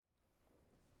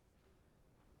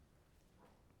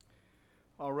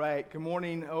All right, good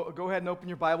morning. Go ahead and open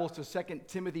your Bibles to 2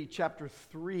 Timothy chapter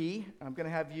 3. I'm going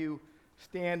to have you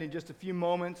stand in just a few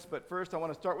moments, but first I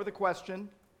want to start with a question.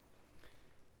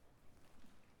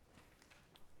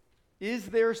 Is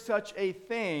there such a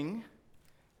thing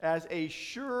as a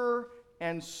sure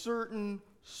and certain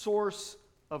source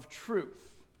of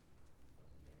truth?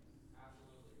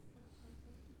 Absolutely.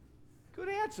 Good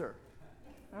answer.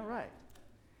 All right.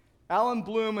 Alan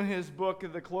Bloom, in his book,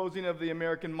 The Closing of the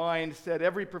American Mind, said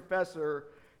every professor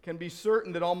can be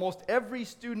certain that almost every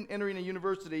student entering a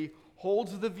university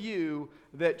holds the view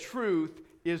that truth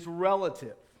is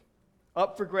relative,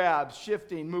 up for grabs,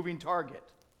 shifting, moving target.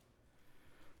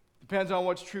 Depends on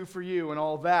what's true for you and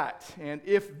all that. And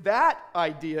if that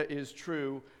idea is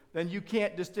true, then you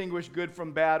can't distinguish good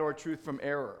from bad or truth from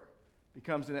error. It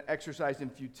becomes an exercise in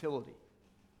futility.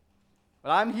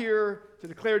 But I'm here to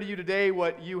declare to you today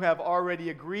what you have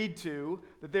already agreed to,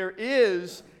 that there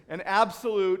is an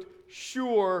absolute,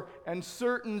 sure, and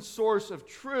certain source of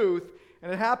truth,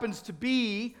 and it happens to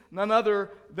be none other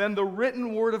than the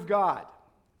written Word of God.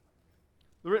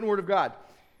 The written Word of God.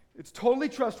 It's totally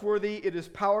trustworthy, it is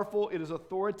powerful, it is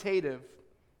authoritative,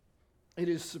 it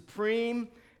is supreme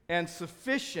and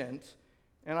sufficient,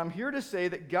 and I'm here to say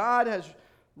that God has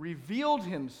revealed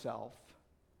Himself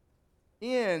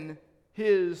in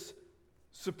His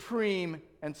supreme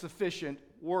and sufficient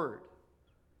Word.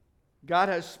 God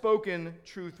has spoken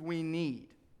truth we need.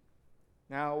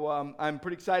 Now, I'm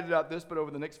pretty excited about this, but over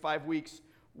the next 5 weeks,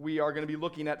 we are going to be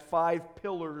looking at 5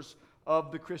 pillars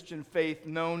of the Christian faith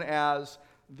known as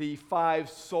the 5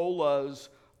 solas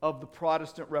of the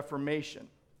Protestant Reformation.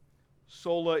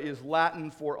 Sola is Latin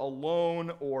for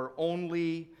alone or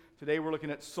only. Today we're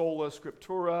looking at Sola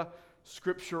Scriptura,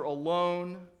 Scripture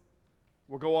alone.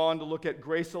 We'll go on to look at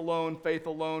grace alone, faith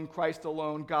alone, Christ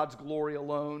alone, God's glory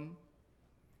alone.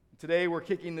 Today we're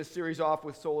kicking this series off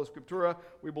with Sola Scriptura.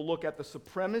 We will look at the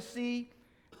supremacy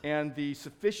and the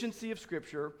sufficiency of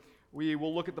Scripture. We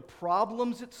will look at the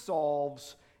problems it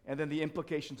solves and then the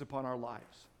implications upon our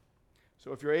lives.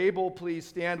 So if you're able, please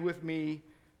stand with me.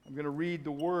 I'm going to read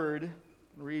the Word.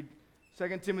 I'm going to read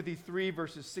 2 Timothy 3,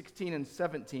 verses 16 and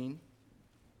 17.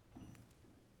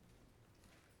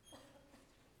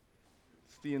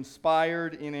 The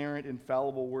inspired, inerrant,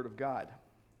 infallible Word of God.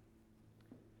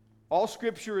 All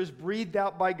Scripture is breathed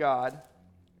out by God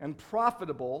and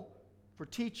profitable for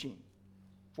teaching,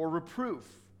 for reproof,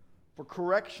 for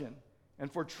correction,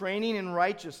 and for training in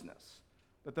righteousness,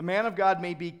 that the man of God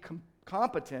may be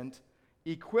competent,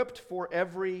 equipped for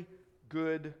every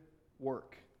good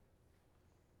work.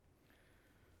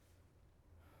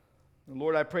 And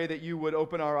Lord, I pray that you would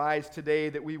open our eyes today,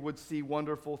 that we would see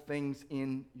wonderful things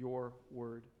in your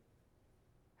word.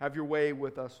 Have your way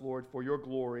with us, Lord, for your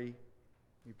glory.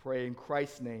 We pray in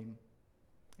Christ's name.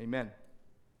 Amen.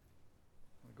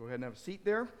 Go ahead and have a seat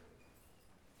there.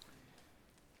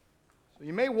 So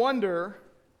you may wonder,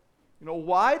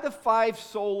 why the 5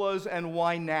 solas and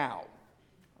why now?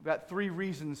 I've got 3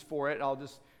 reasons for it. I'll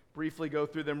just briefly go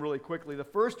through them really quickly. The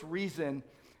first reason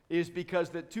is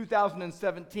because that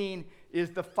 2017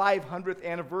 is the 500th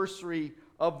anniversary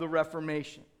of the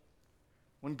Reformation,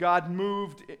 when God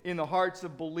moved in the hearts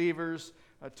of believers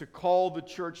to call the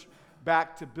church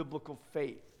back to biblical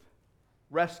faith,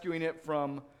 rescuing it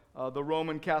from the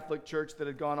Roman Catholic Church that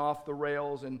had gone off the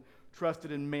rails and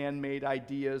trusted in man-made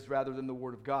ideas rather than the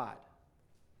Word of God.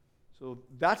 So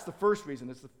that's the first reason.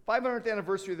 It's the 500th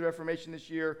anniversary of the Reformation this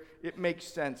year. It makes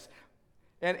sense.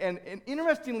 And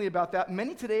interestingly about that,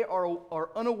 many today are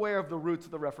unaware of the roots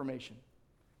of the Reformation.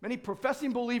 Many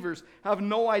professing believers have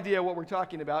no idea what we're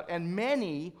talking about, and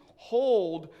many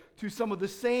hold to some of the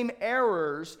same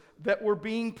errors that were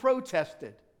being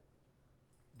protested.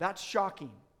 That's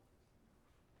shocking.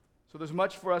 So there's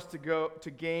much for us to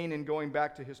gain in going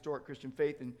back to historic Christian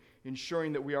faith and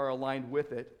ensuring that we are aligned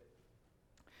with it.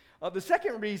 The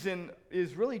second reason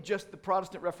is really just the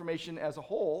Protestant Reformation as a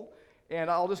whole. And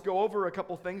I'll just go over a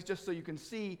couple things just so you can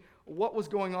see what was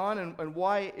going on and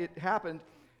why it happened.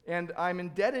 And I'm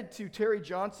indebted to Terry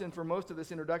Johnson for most of this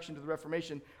introduction to the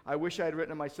Reformation. I wish I had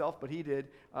written it myself, but he did.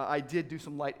 I did do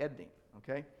some light editing,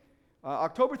 okay?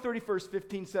 October 31st,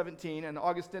 1517, an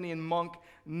Augustinian monk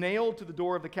nailed to the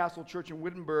door of the Castle Church in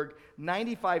Wittenberg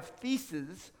 95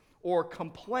 theses or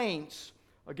complaints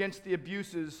against the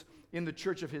abuses in the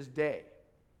church of his day.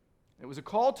 It was a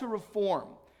call to reform.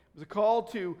 It was a call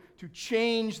to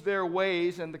change their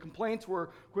ways, and the complaints were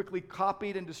quickly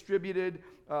copied and distributed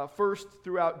first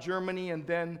throughout Germany and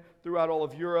then throughout all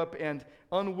of Europe. And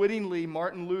unwittingly,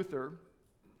 Martin Luther,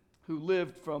 who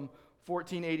lived from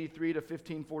 1483 to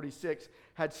 1546,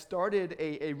 had started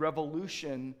a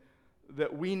revolution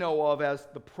that we know of as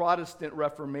the Protestant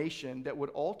Reformation that would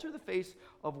alter the face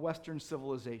of Western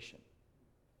civilization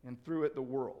and through it the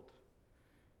world.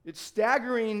 It's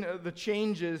staggering the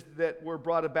changes that were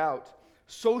brought about.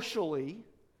 Socially,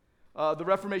 the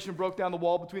Reformation broke down the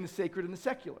wall between the sacred and the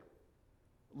secular,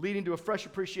 leading to a fresh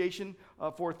appreciation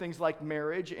for things like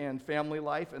marriage and family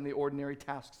life and the ordinary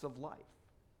tasks of life.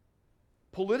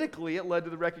 Politically, it led to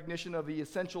the recognition of the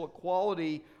essential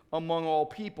equality among all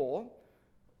people,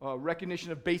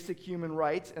 recognition of basic human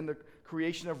rights, and the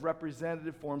creation of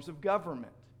representative forms of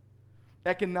government.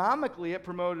 Economically, it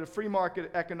promoted a free market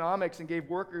economics and gave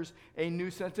workers a new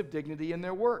sense of dignity in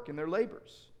their work and their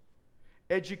labors.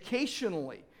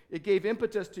 Educationally, it gave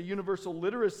impetus to universal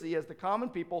literacy as the common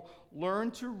people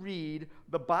learned to read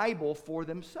the Bible for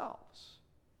themselves.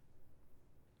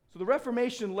 So the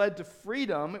Reformation led to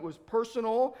freedom. It was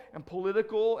personal and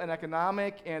political and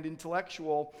economic and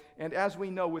intellectual. And as we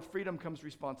know, with freedom comes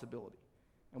responsibility.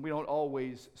 And we don't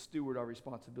always steward our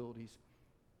responsibilities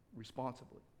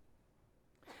responsibly.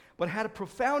 But it had a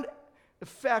profound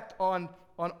effect on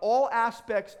all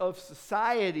aspects of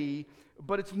society,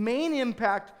 but its main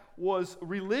impact was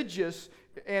religious,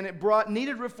 and it brought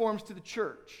needed reforms to the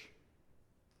church.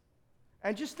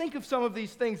 And just think of some of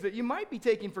these things that you might be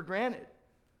taking for granted.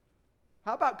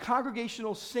 How about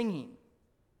congregational singing?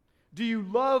 Do you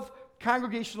love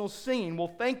congregational singing?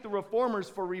 Well, thank the reformers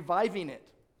for reviving it.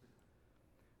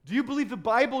 Do you believe the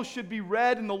Bible should be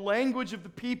read in the language of the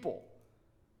people?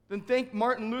 Then thank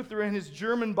Martin Luther and his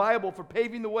German Bible for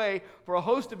paving the way for a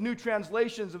host of new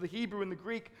translations of the Hebrew and the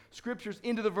Greek scriptures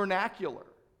into the vernacular.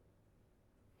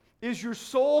 Is your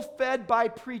soul fed by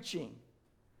preaching?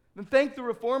 Then thank the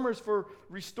reformers for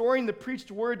restoring the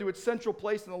preached word to its central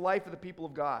place in the life of the people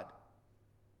of God.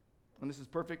 And this is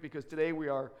perfect because today we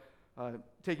are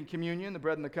taking communion, the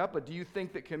bread and the cup, but do you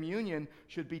think that communion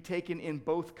should be taken in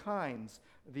both kinds,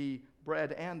 the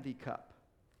bread and the cup?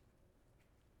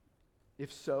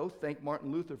 If so, thank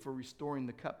Martin Luther for restoring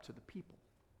the cup to the people.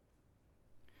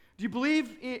 Do you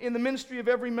believe in the ministry of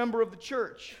every member of the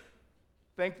church?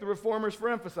 Thank the reformers for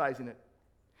emphasizing it.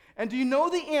 And do you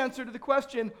know the answer to the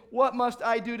question, what must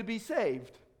I do to be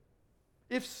saved?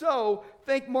 If so,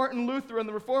 thank Martin Luther and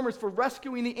the reformers for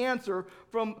rescuing the answer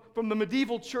from the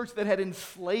medieval church that had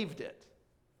enslaved it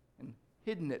and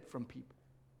hidden it from people.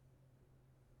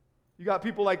 You got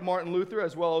people like Martin Luther,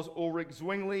 as well as Ulrich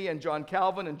Zwingli and John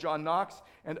Calvin and John Knox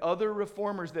and other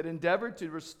reformers that endeavored to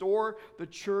restore the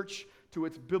church to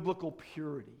its biblical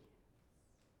purity.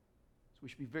 So we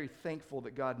should be very thankful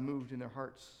that God moved in their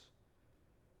hearts.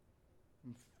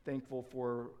 I'm thankful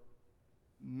for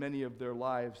many of their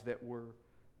lives that were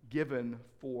given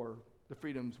for the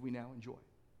freedoms we now enjoy.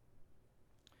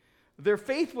 Their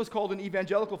faith was called an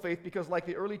evangelical faith because, like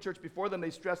the early church before them, they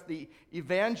stressed the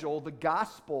evangel, the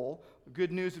gospel, the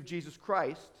good news of Jesus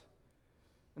Christ.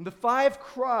 And the 5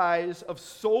 cries of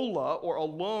sola, or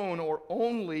alone, or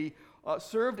only,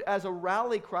 served as a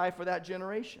rally cry for that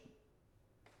generation.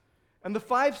 And the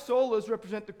 5 solas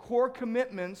represent the core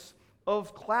commitments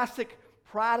of classic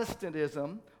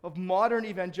Protestantism, of modern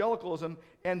evangelicalism,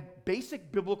 and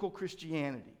basic biblical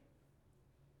Christianity.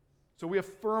 So we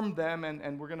affirm them,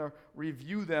 and we're going to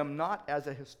review them not as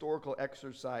a historical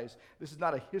exercise. This is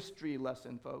not a history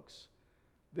lesson, folks.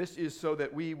 This is so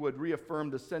that we would reaffirm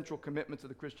the central commitments of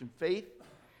the Christian faith,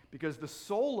 because the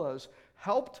solas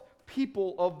helped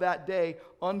people of that day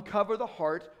uncover the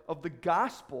heart of the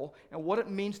gospel and what it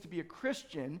means to be a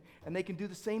Christian, and they can do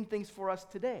the same things for us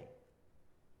today.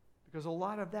 Because a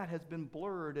lot of that has been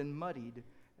blurred and muddied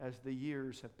as the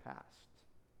years have passed.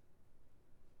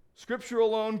 Scripture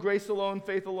alone, grace alone,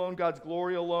 faith alone, God's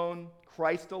glory alone,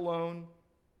 Christ alone.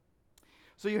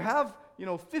 So you have,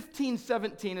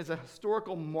 1517 as a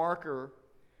historical marker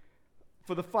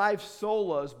for the 5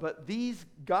 solas, but these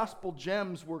gospel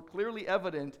gems were clearly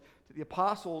evident to the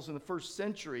apostles in the first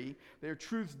century. They are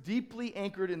truths deeply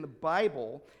anchored in the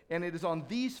Bible, and it is on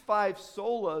these 5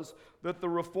 solas that the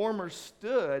reformers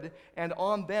stood, and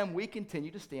on them we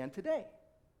continue to stand today.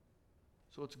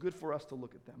 So it's good for us to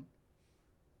look at them.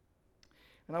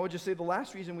 And I would just say the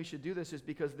last reason we should do this is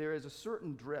because there is a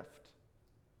certain drift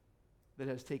that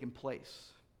has taken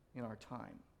place in our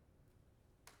time.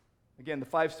 Again, the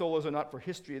 5 solas are not for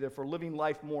history. They're for living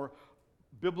life more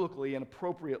biblically and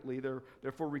appropriately. They're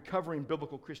for recovering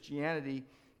biblical Christianity.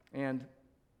 And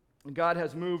God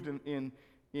has moved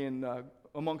in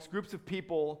amongst groups of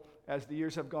people as the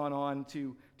years have gone on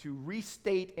to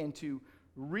restate and to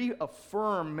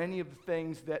reaffirm many of the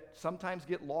things that sometimes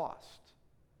get lost.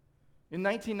 In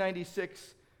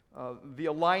 1996, the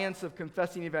Alliance of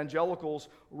Confessing Evangelicals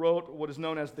wrote what is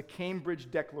known as the Cambridge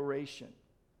Declaration.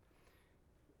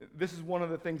 This is one of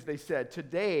the things they said.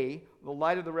 Today, the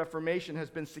light of the Reformation has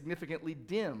been significantly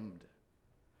dimmed.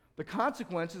 The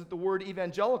consequence is that the word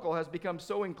evangelical has become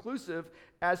so inclusive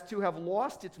as to have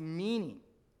lost its meaning.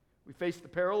 We face the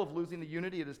peril of losing the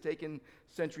unity it has taken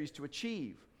centuries to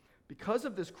achieve. Because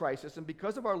of this crisis and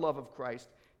because of our love of Christ,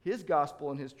 his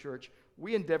gospel and his church,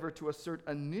 we endeavor to assert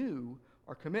anew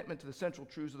our commitment to the central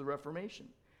truths of the Reformation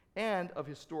and of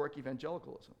historic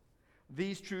evangelicalism.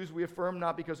 These truths we affirm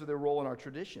not because of their role in our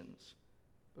traditions,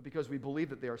 but because we believe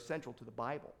that they are central to the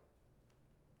Bible.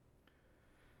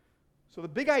 So the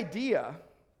big idea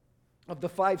of the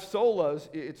 5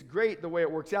 solas, it's great the way it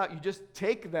works out. You just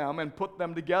take them and put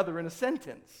them together in a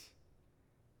sentence.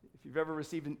 If you've ever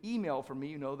received an email from me,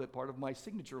 you know that part of my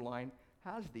signature line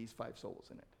has these 5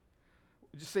 solas in it.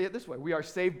 Just say it this way. We are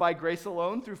saved by grace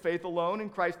alone, through faith alone, in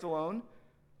Christ alone,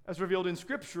 as revealed in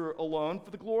Scripture alone,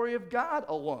 for the glory of God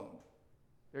alone.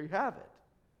 There you have it.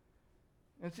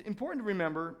 And it's important to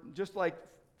remember, just like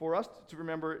for us to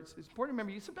remember, it's important to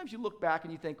remember, sometimes you look back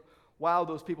and you think, wow,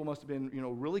 those people must have been,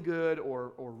 really good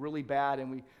or really bad, and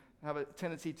we have a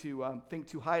tendency to think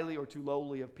too highly or too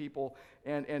lowly of people.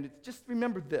 And just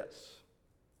remember this.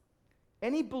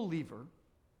 Any believer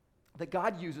that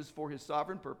God uses for his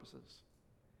sovereign purposes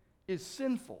is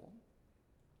sinful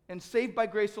and saved by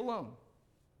grace alone.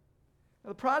 Now,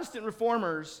 the Protestant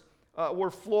reformers were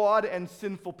flawed and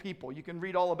sinful people. You can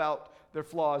read all about their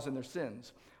flaws and their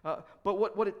sins.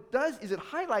 But what it does is it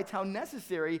highlights how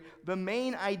necessary the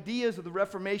main ideas of the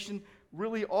Reformation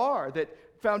really are. That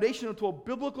foundational to a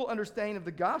biblical understanding of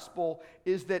the gospel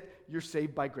is that you're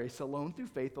saved by grace alone, through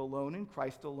faith alone, in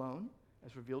Christ alone,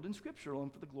 as revealed in Scripture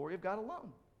alone, for the glory of God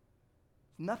alone.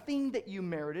 It's nothing that you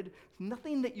merited. It's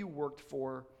nothing that you worked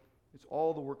for. It's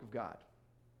all the work of God.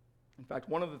 In fact,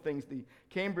 one of the things the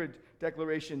Cambridge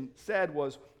Declaration said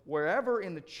was, wherever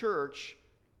in the church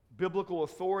biblical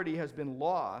authority has been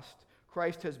lost,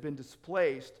 Christ has been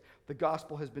displaced, the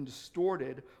gospel has been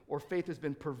distorted, or faith has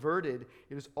been perverted,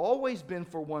 it has always been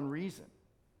for one reason.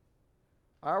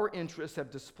 Our interests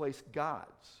have displaced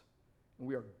God's, and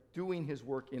we are doing his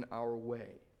work in our way.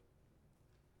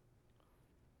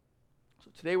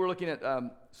 So today we're looking at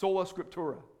Sola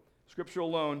Scriptura, Scripture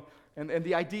alone, and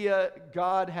the idea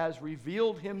God has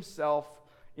revealed himself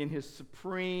in his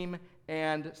supreme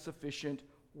and sufficient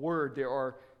word. There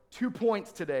are 2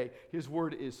 points today. His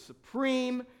word is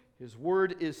supreme. His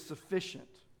word is sufficient.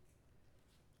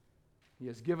 He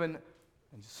has given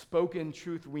and spoken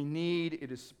truth we need.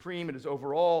 It is supreme. It is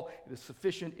overall. It is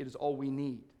sufficient. It is all we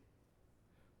need.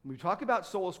 When we talk about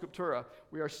Sola Scriptura,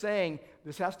 we are saying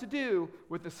this has to do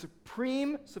with the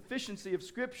supreme sufficiency of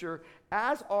Scripture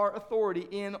as our authority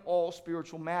in all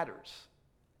spiritual matters.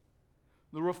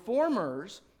 The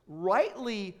Reformers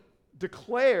rightly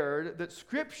declared that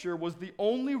Scripture was the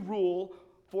only rule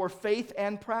for faith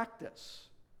and practice.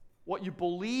 What you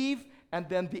believe and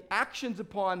then the actions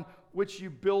upon which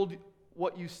you build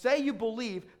what you say you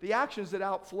believe, the actions that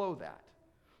outflow that.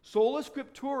 Sola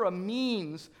Scriptura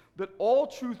means that all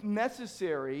truth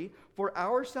necessary for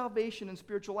our salvation and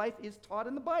spiritual life is taught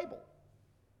in the Bible.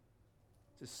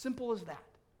 It's as simple as that.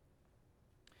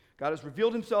 God has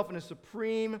revealed himself in a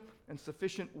supreme and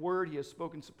sufficient word. He has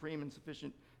spoken supreme and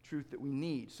sufficient truth that we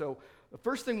need. So the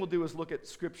first thing we'll do is look at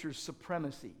Scripture's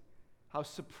supremacy, how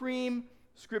supreme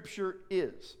Scripture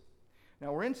is.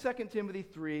 Now we're in 2 Timothy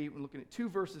 3. We're looking at 2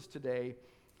 verses today.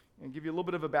 And give you a little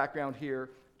bit of a background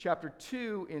here. Chapter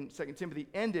 2 in 2 Timothy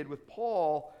ended with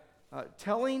Paul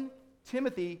telling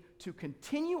Timothy to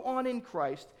continue on in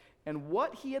Christ and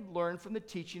what he had learned from the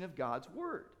teaching of God's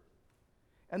Word.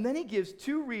 And then he gives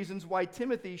 2 reasons why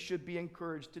Timothy should be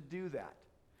encouraged to do that.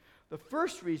 The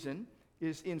first reason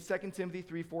is in 2 Timothy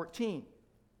 3:14. It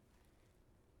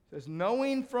says,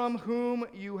 knowing from whom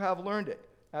you have learned it.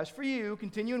 As for you,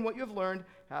 continue in what you have learned,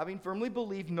 having firmly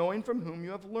believed, knowing from whom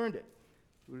you have learned it.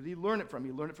 Who did he learn it from?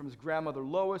 He learned it from his grandmother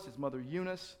Lois, his mother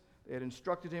Eunice. They had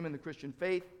instructed him in the Christian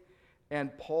faith,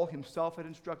 and Paul himself had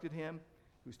instructed him,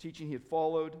 whose teaching he had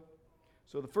followed.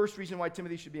 So the first reason why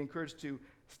Timothy should be encouraged to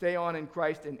stay on in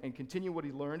Christ and continue what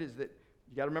he learned is that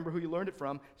you got to remember who you learned it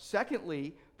from.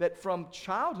 Secondly, that from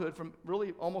childhood, from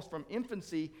really almost from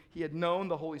infancy, he had known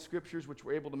the Holy Scriptures, which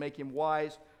were able to make him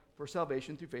wise for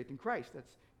salvation through faith in Christ.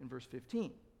 That's in verse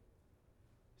 15.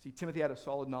 See, Timothy had a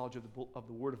solid knowledge of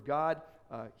the Word of God.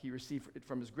 He received it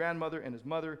from his grandmother and his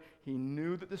mother. He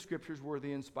knew that the Scriptures were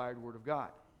the inspired Word of God.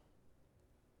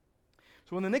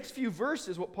 So in the next few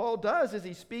verses, what Paul does is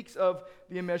he speaks of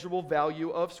the immeasurable value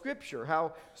of Scripture,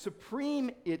 how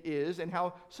supreme it is and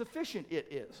how sufficient it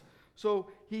is. So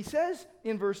he says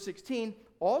in verse 16,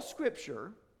 all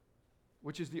Scripture,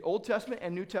 which is the Old Testament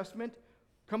and New Testament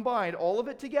combined, all of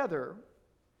it together,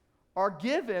 are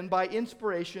given by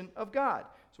inspiration of God.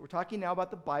 So we're talking now about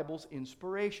the Bible's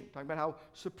inspiration, talking about how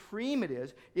supreme it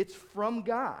is. It's from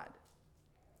God.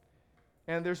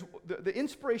 And there's the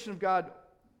inspiration of God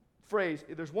phrase,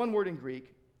 there's one word in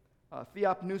Greek,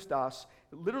 theopneustos.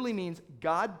 It literally means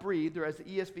God breathed, or as the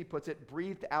ESV puts it,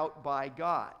 breathed out by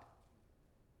God.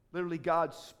 Literally,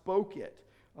 God spoke it.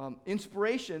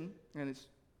 Inspiration, and it's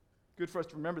good for us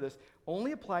to remember this,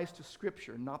 only applies to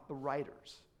Scripture, not the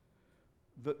writers.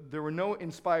 There were no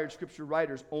inspired Scripture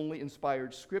writers, only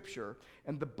inspired Scripture.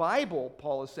 And the Bible,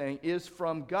 Paul is saying, is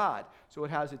from God. So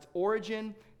it has its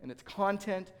origin and its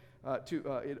content.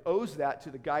 It owes that to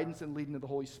the guidance and leading of the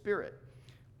Holy Spirit.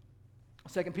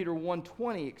 2 Peter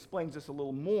 1:20 explains this a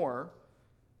little more,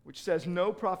 which says,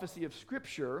 no prophecy of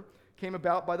Scripture came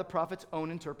about by the prophet's own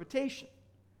interpretation.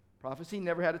 Prophecy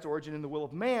never had its origin in the will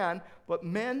of man, but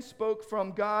men spoke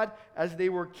from God as they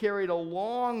were carried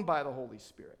along by the Holy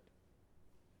Spirit.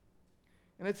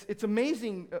 And it's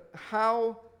amazing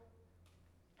how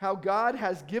God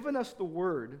has given us the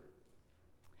Word.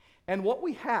 And what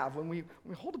we have, when we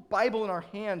hold a Bible in our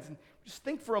hands and just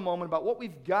think for a moment about what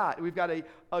we've got a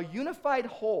unified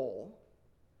whole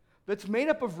that's made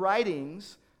up of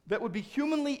writings that would be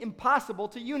humanly impossible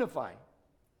to unify.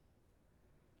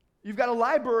 You've got a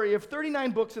library of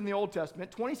 39 books in the Old Testament,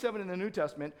 27 in the New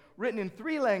Testament, written in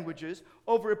 3 languages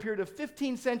over a period of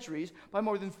 15 centuries by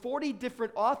more than 40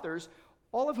 different authors,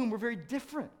 all of whom were very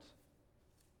different.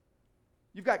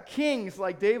 You've got kings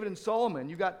like David and Solomon.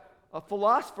 You've got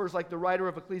philosophers like the writer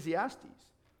of Ecclesiastes.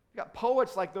 You've got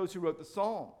poets like those who wrote the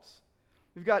Psalms.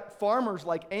 You've got farmers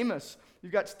like Amos.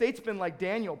 You've got statesmen like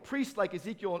Daniel, priests like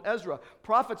Ezekiel and Ezra,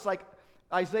 prophets like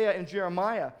Isaiah and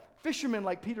Jeremiah, fishermen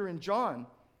like Peter and John,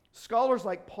 scholars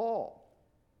like Paul.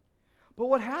 But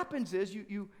what happens is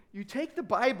you take the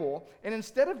Bible, and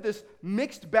instead of this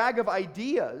mixed bag of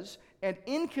ideas and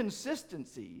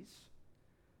inconsistencies,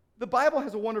 the Bible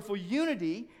has a wonderful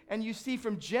unity, and you see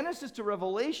from Genesis to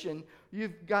Revelation,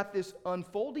 you've got this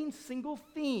unfolding single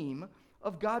theme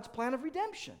of God's plan of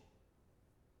redemption.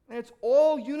 And it's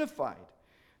all unified.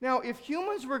 Now, if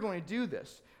humans were going to do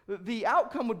this, the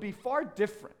outcome would be far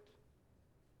different.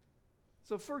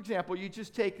 So, for example, you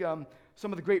just take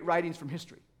some of the great writings from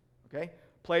history, okay?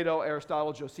 Plato,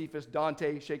 Aristotle, Josephus,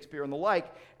 Dante, Shakespeare, and the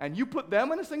like, and you put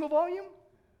them in a single volume?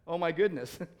 Oh my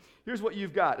goodness. Here's what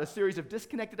you've got, a series of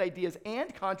disconnected ideas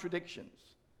and contradictions.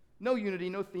 No unity,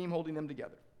 no theme holding them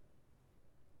together.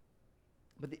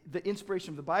 But the inspiration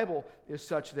of the Bible is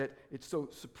such that it's so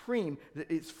supreme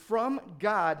that it's from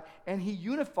God, and He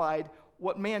unified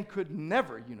what man could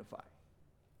never unify.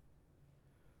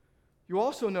 You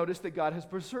also notice that God has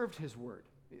preserved His Word,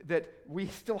 that we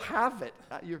still have it.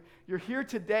 You're here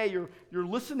today, you're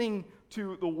listening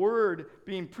to the Word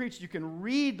being preached. You can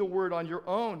read the Word on your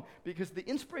own, because the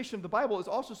inspiration of the Bible is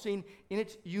also seen in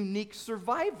its unique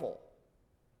survival.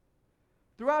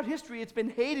 Throughout history, it's been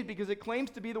hated because it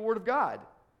claims to be the Word of God.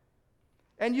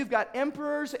 And you've got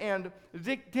emperors and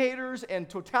dictators and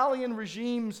totalitarian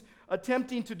regimes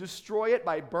attempting to destroy it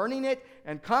by burning it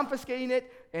and confiscating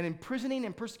it and imprisoning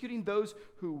and persecuting those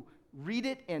who read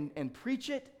it and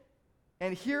preach it.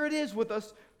 And here it is with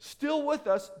us, still with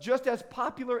us, just as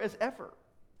popular as ever.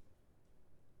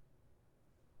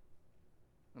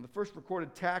 And the first recorded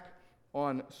attack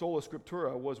on Sola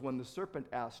Scriptura was when the serpent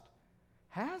asked,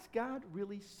 "Has God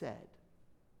really said?"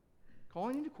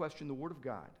 Calling into question the Word of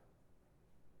God.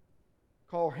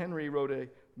 Carl Henry wrote a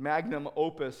magnum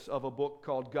opus of a book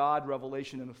called God,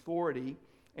 Revelation, and Authority.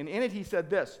 And in it he said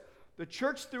this: the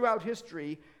church throughout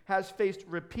history has faced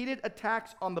repeated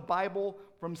attacks on the Bible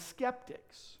from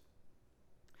skeptics.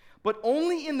 But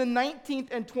only in the 19th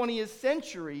and 20th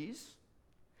centuries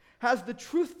has the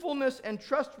truthfulness and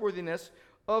trustworthiness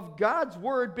of God's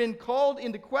Word been called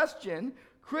into question,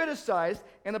 criticized,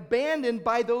 and abandoned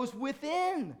by those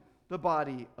within the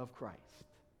body of Christ.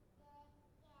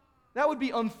 That would be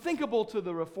unthinkable to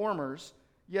the reformers,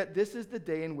 yet this is the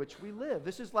day in which we live.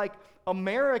 This is like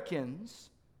Americans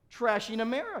trashing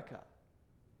America.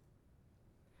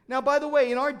 Now, by the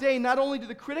way, in our day, not only do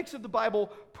the critics of the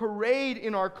Bible parade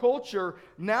in our culture,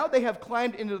 now they have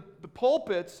climbed into the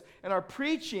pulpits and are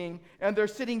preaching, and they're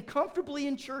sitting comfortably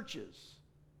in churches,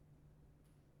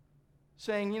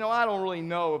 saying, I don't really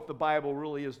know if the Bible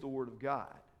really is the Word of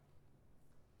God.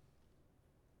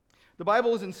 The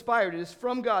Bible is inspired. It is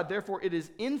from God. Therefore, it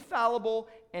is infallible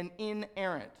and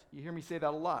inerrant. You hear me say that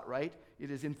a lot, right?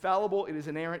 It is infallible, it is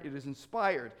inerrant, it is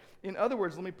inspired. In other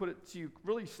words, let me put it to you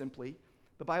really simply.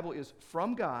 The Bible is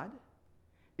from God.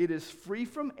 It is free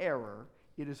from error.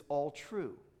 It is all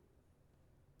true.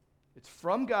 It's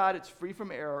from God, it's free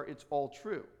from error, it's all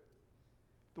true.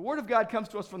 The Word of God comes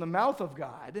to us from the mouth of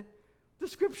God. The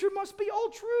Scripture must be all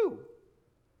true.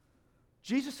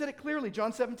 Jesus said it clearly,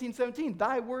 John 17:17.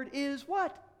 Thy word is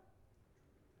what?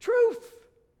 Truth.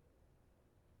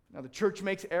 Now the church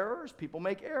makes errors, people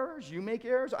make errors, you make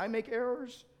errors, I make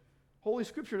errors. Holy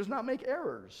Scripture does not make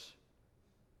errors.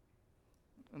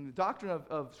 And the doctrine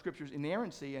of Scripture's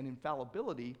inerrancy and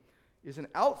infallibility is an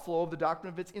outflow of the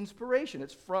doctrine of its inspiration.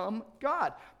 It's from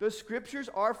God. The Scriptures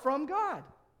are from God.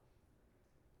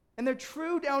 And they're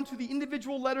true down to the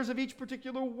individual letters of each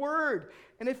particular word.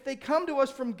 And if they come to us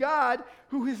from God,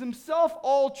 who is himself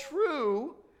all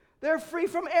true, they're free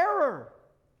from error.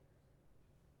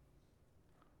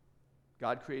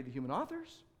 God created the human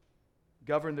authors,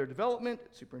 governed their development,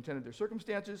 superintended their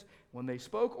circumstances. When they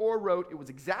spoke or wrote, it was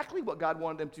exactly what God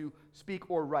wanted them to speak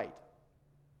or write.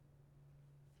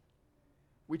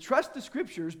 We trust the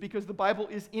Scriptures because the Bible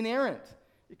is inerrant.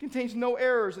 It contains no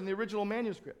errors in the original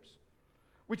manuscripts.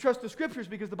 We trust the Scriptures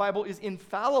because the Bible is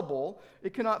infallible.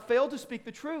 It cannot fail to speak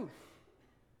the truth.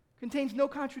 It contains no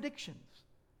contradictions.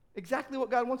 Exactly what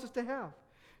God wants us to have.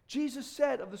 Jesus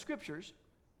said of the Scriptures,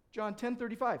 John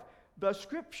 10:35, the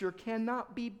Scripture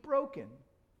cannot be broken.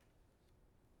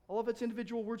 All of its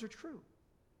individual words are true.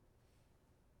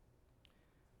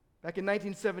 Back in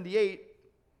 1978,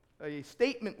 a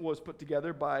statement was put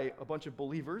together by a bunch of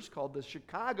believers called the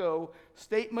Chicago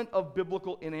Statement of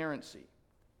Biblical Inerrancy.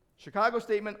 Chicago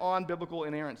Statement on Biblical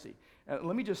Inerrancy. And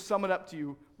let me just sum it up to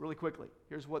you really quickly.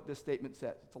 Here's what this statement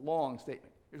says. It's a long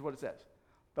statement. Here's what it says.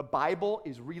 The Bible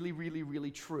is really, really,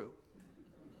 really true.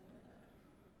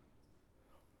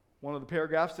 One of the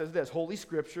paragraphs says this: Holy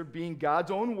Scripture, being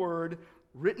God's own word,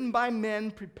 written by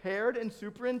men, prepared and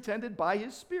superintended by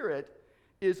his Spirit,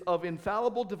 is of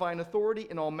infallible divine authority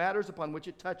in all matters upon which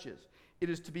it touches. It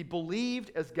is to be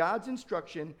believed as God's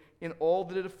instruction in all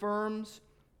that it affirms,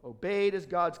 obeyed as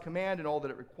God's command in all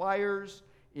that it requires,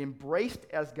 embraced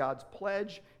as God's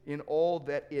pledge in all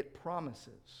that it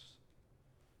promises.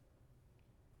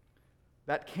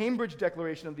 That Cambridge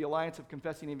Declaration of the Alliance of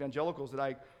Confessing Evangelicals that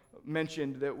I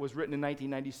mentioned that was written in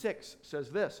 1996 says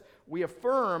this: we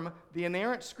affirm the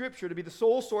inerrant Scripture to be the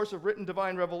sole source of written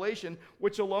divine revelation,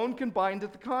 which alone can bind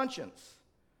at the conscience.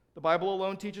 The Bible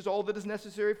alone teaches all that is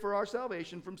necessary for our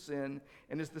salvation from sin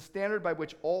and is the standard by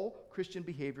which all Christian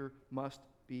behavior must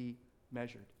be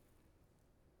measured.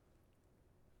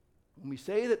 When we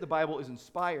say that the Bible is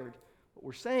inspired, what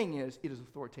we're saying is it is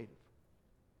authoritative.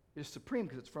 It is supreme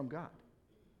because it's from God.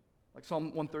 Like Psalm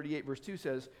 138 verse 2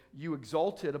 says, you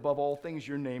exalted above all things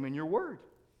your name and your word.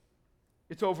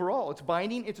 It's overall. It's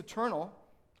binding. It's eternal.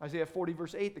 Isaiah 40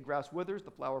 verse 8, the grass withers,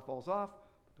 the flower falls off,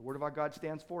 but the word of our God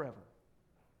stands forever.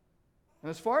 And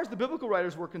as far as the biblical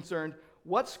writers were concerned,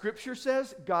 what Scripture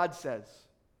says, God says.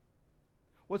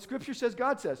 What Scripture says,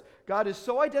 God says. God is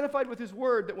so identified with his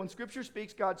word that when Scripture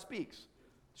speaks, God speaks.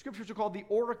 Scriptures are called the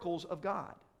oracles of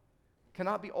God.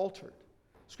 Cannot be altered.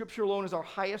 Scripture alone is our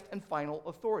highest and final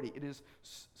authority. It is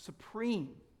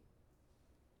supreme.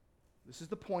 This is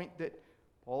the point that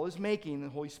Paul is making, the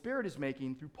Holy Spirit is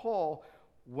making through Paul,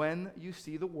 when you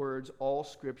see the words, all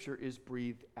Scripture is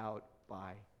breathed out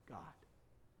by God.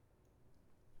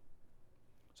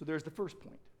 So there's the first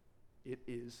point. It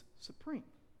is supreme.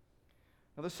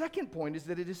 Now the second point is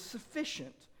that it is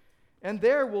sufficient. And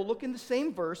there we'll look in the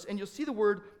same verse and you'll see the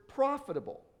word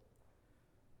profitable.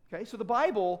 Okay, so the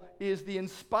Bible is the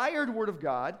inspired Word of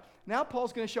God. Now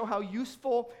Paul's going to show how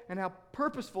useful and how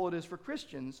purposeful it is for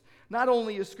Christians. Not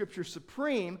only is Scripture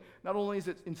supreme, not only is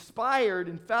it inspired,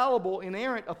 infallible,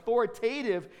 inerrant,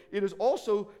 authoritative, it is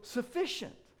also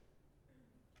sufficient.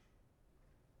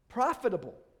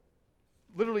 Profitable,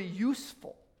 literally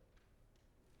useful,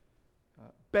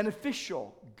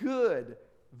 beneficial, good,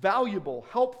 valuable,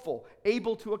 helpful,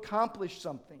 able to accomplish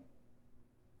something.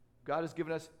 God has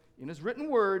given us in his written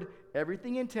word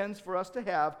everything he intends for us to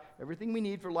have, everything we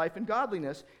need for life and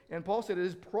godliness. And Paul said it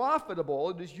is profitable,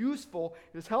 it is useful,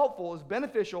 it is helpful, it is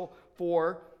beneficial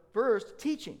for, first,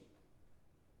 teaching.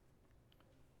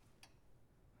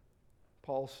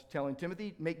 Paul's telling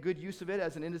Timothy, make good use of it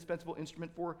as an indispensable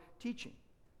instrument for teaching.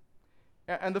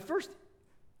 And the first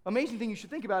amazing thing you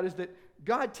should think about is that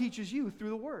God teaches you through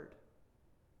the Word.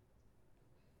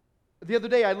 The other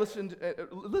day I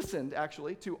listened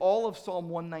actually to all of Psalm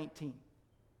 119.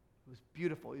 It was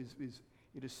beautiful.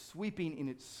 It is sweeping in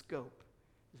its scope.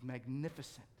 It's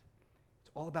magnificent.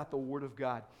 It's all about the Word of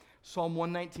God. Psalm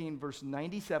 119 verse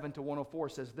 97 to 104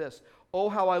 says this: oh,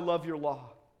 how I love your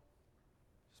law.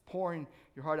 Just pouring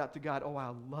your heart out to God. Oh,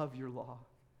 I love your law.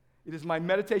 It is my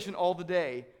meditation all the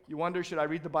day. You wonder, should I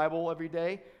read the Bible every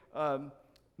day?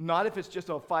 Not if it's just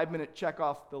a 5-minute check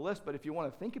off the list, but if you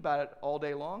want to think about it all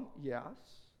day long, yes.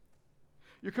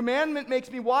 Your commandment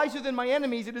makes me wiser than my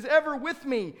enemies. It is ever with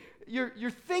me. You're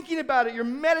thinking about it. You're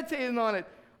meditating on it.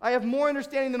 I have more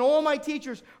understanding than all my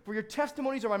teachers, for your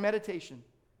testimonies are my meditation.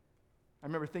 I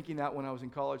remember thinking that when I was in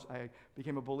college. I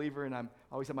became a believer, and I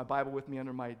always had my Bible with me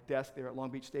under my desk there at Long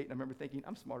Beach State, and I remember thinking,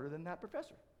 I'm smarter than that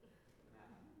professor.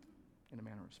 In a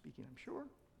manner of speaking, I'm sure.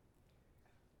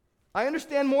 I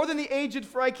understand more than the aged,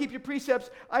 for I keep your precepts.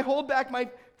 I hold back my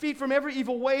feet from every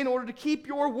evil way in order to keep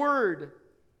your word.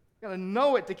 You got to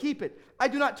know it to keep it. I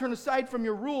do not turn aside from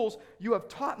your rules. You have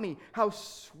taught me. How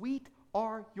sweet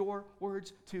are your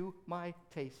words to my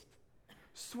taste.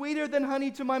 Sweeter than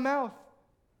honey to my mouth.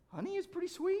 Honey is pretty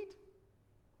sweet.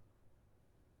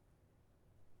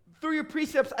 Through your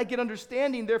precepts I get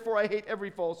understanding, therefore I hate every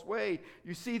false way.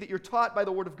 You see that you're taught by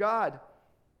the word of God.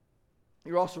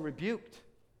 You're also rebuked.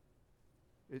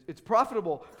 It's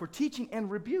profitable for teaching and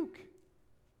rebuke.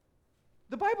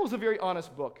 The Bible is a very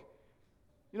honest book.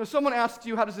 You know, someone asks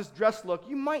you, how does this dress look?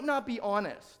 You might not be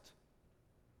honest.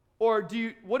 Or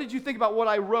what did you think about what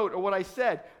I wrote or what I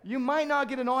said? You might not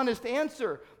get an honest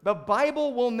answer. The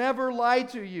Bible will never lie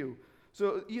to you.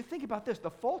 So you think about this. The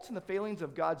faults and the failings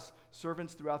of God's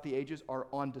servants throughout the ages are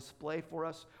on display for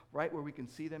us, right where we can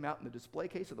see them out in the display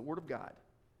case of the Word of God.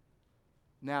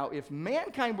 Now, if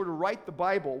mankind were to write the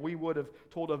Bible, we would have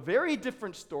told a very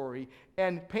different story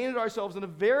and painted ourselves in a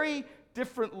very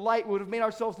different light. We would have made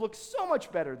ourselves look so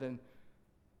much better than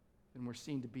we're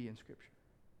seen to be in Scripture.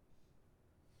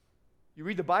 You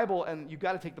read the Bible and you've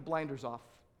got to take the blinders off.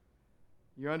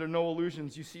 You're under no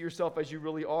illusions. You see yourself as you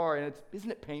really are, and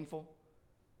isn't it painful?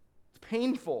 It's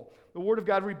painful. The Word of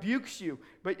God rebukes you,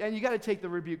 and you got to take the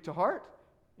rebuke to heart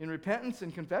in repentance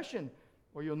and confession,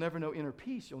 or you'll never know inner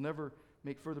peace. You'll never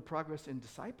make further progress in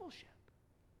discipleship.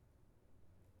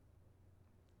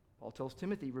 Paul tells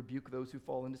Timothy, rebuke those who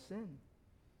fall into sin.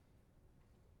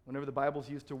 Whenever the Bible is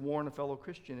used to warn a fellow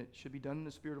Christian, it should be done in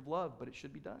the spirit of love, but it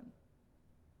should be done.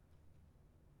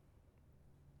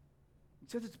 It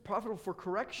says it's profitable for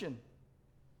correction.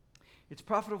 It's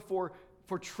profitable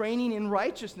for training in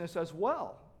righteousness as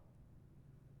well.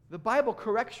 The Bible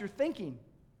corrects your thinking,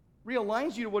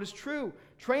 realigns you to what is true,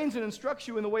 trains and instructs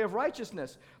you in the way of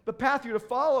righteousness, the path you're to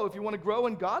follow if you want to grow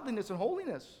in godliness and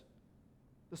holiness.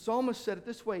 The psalmist said it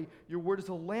this way, your word is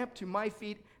a lamp to my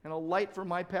feet and a light for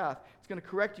my path. It's going to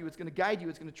correct you, it's going to guide you,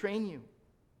 it's going to train you.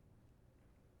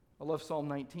 I love Psalm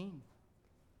 19.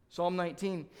 Psalm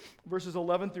 19, verses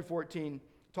 11 through 14,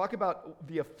 talk about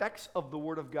the effects of the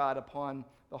word of God upon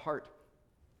the heart.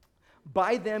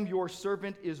 By them your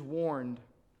servant is warned.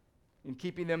 In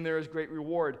keeping them there is great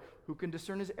reward. Who can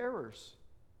discern his errors?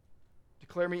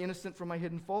 Declare me innocent from my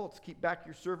hidden faults. Keep back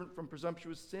your servant from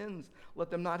presumptuous sins. Let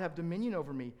them not have dominion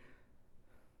over me.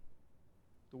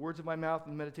 The words of my mouth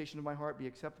and the meditation of my heart be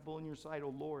acceptable in your sight,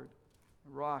 O Lord,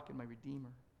 my rock and my redeemer.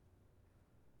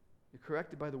 You're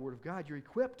corrected by the word of God. You're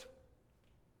equipped.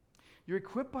 You're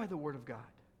equipped by the word of God.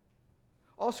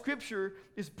 All Scripture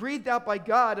is breathed out by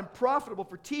God and profitable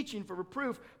for teaching, for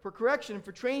reproof, for correction, and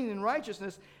for training in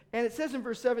righteousness. And it says in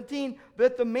verse 17,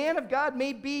 that the man of God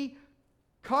may be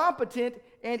competent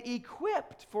and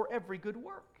equipped for every good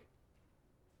work.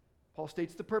 Paul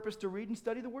states the purpose to read and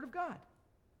study the word of God.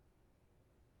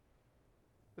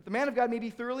 That the man of God may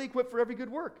be thoroughly equipped for every good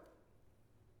work.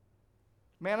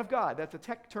 Man of God, that's a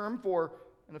tech term for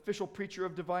an official preacher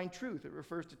of divine truth. It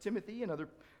refers to Timothy and other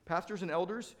pastors and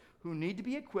elders who need to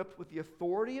be equipped with the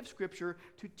authority of Scripture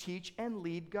to teach and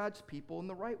lead God's people in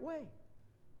the right way.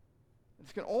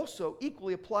 This can also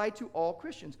equally apply to all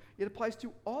Christians. It applies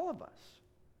to all of us.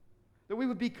 That we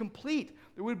would be complete,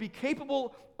 that we would be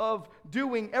capable of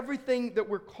doing everything that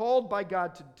we're called by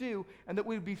God to do, and that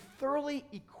we would be thoroughly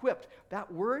equipped.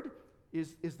 That word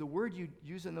is the word you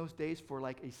use in those days for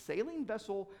like a sailing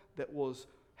vessel that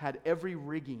had every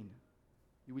rigging.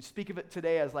 You would speak of it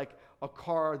today as like a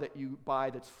car that you buy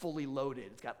that's fully loaded.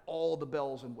 It's got all the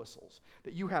bells and whistles.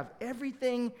 That you have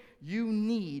everything you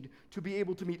need to be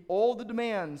able to meet all the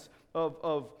demands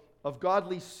of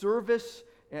godly service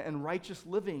and righteous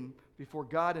living before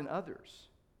God and others.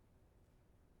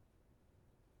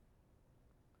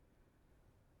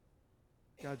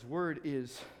 God's word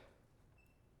is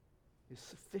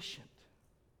sufficient.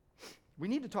 We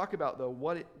need to talk about, though,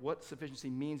 what sufficiency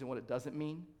means and what it doesn't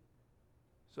mean,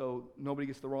 so nobody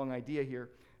gets the wrong idea here.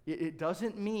 It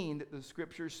doesn't mean that the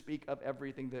Scriptures speak of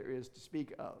everything there is to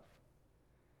speak of.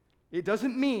 It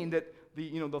doesn't mean that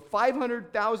the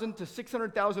 500,000 to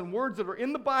 600,000 words that are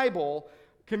in the Bible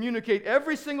communicate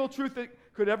every single truth that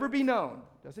could ever be known.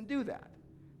 It doesn't do that.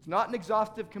 It's not an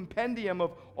exhaustive compendium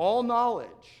of all knowledge.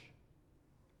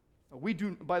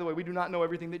 By the way, we do not know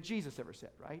everything that Jesus ever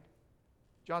said, right?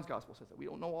 John's gospel says that. We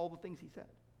don't know all the things he said.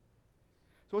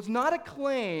 So it's not a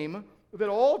claim that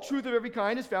all truth of every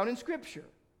kind is found in Scripture.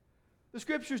 The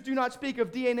Scriptures do not speak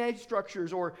of DNA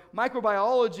structures or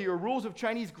microbiology or rules of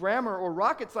Chinese grammar or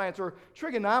rocket science or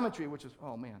trigonometry, which is,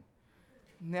 oh man,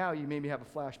 now you made me have a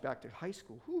flashback to high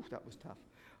school. Whew, that was tough.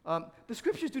 The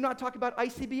Scriptures do not talk about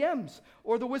ICBMs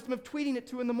or the wisdom of tweeting at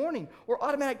 2 in the morning or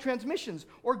automatic transmissions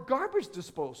or garbage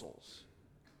disposals.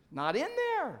 Not in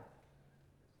there.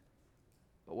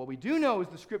 But what we do know is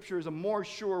the Scripture is a more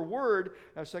sure word,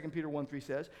 as 2 Peter 1:3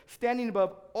 says, standing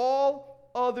above all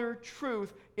other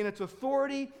truth in its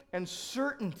authority and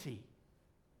certainty.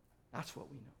 That's what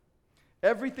we know.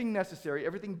 Everything necessary,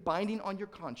 everything binding on your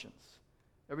conscience,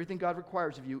 everything God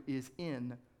requires of you is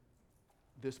in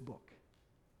this book,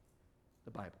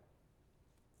 the Bible.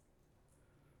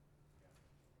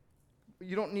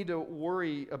 You don't need to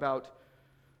worry about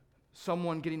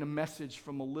someone getting a message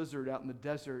from a lizard out in the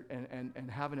desert and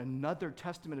having another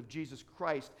testament of Jesus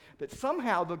Christ, that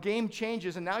somehow the game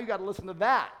changes and now you got to listen to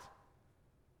that.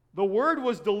 The word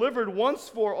was delivered once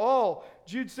for all.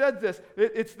 Jude said this.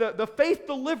 It's the faith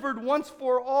delivered once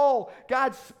for all.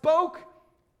 God spoke,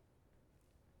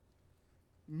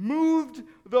 moved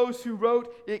those who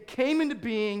wrote. It came into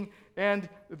being, and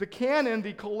the canon,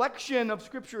 the collection of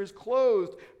Scripture is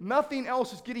closed. Nothing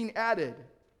else is getting added.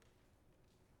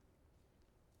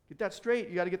 Get that straight.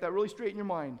 You got to get that really straight in your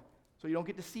mind so you don't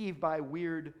get deceived by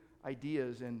weird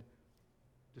ideas and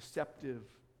deceptive.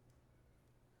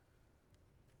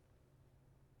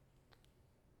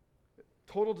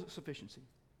 Total sufficiency.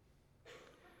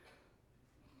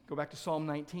 Go back to Psalm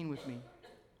 19 with me.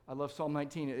 I love Psalm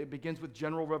 19. It begins with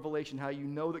general revelation, how you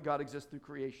know that God exists through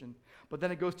creation. But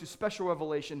then it goes to special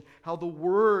revelation, how the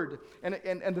Word,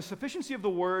 and the sufficiency of the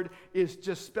Word is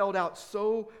just spelled out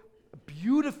so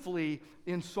beautifully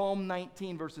in Psalm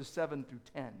 19, verses 7 through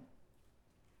 10.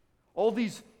 All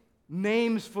these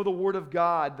names for the Word of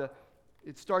God,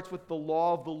 it starts with the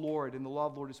law of the Lord, and the law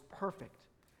of the Lord is perfect,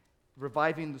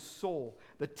 reviving the soul.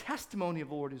 The testimony of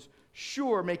the Lord is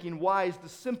sure, making wise the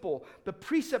simple. The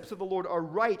precepts of the Lord are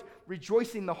right,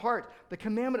 rejoicing the heart. The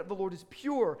commandment of the Lord is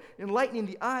pure, enlightening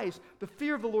the eyes. The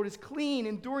fear of the Lord is clean,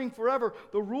 enduring forever.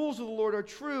 The rules of the Lord are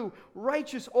true,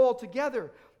 righteous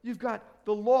altogether. You've got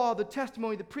the law, the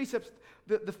testimony, the precepts,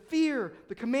 the fear,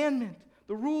 the commandment,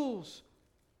 the rules.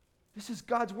 This is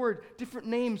God's word, different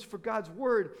names for God's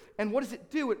word. And what does it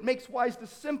do? It makes wise the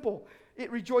simple.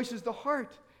 It rejoices the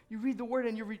heart. You read the word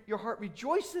and your heart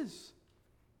rejoices.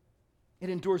 It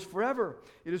endures forever.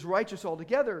 It is righteous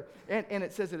altogether. And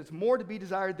it says that it's more to be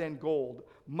desired than gold,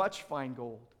 much fine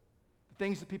gold. The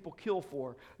things that people kill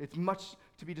for, it's much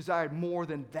to be desired more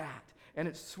than that. And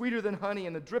it's sweeter than honey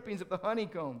and the drippings of the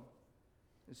honeycomb.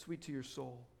 It's sweet to your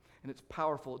soul. And it's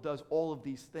powerful. It does all of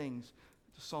these things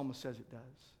that the psalmist says it does.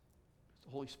 It's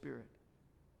the Holy Spirit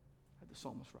had the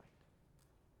psalmist right.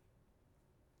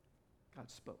 God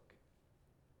spoke.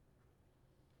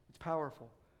 It's powerful.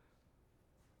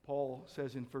 Paul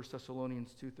says in 1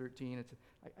 Thessalonians 2:13,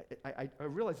 I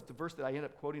realize it's a verse that I end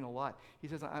up quoting a lot. He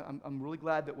says, I'm really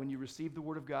glad that when you received the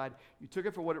Word of God, you took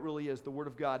it for what it really is, the Word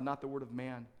of God, not the Word of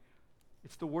man.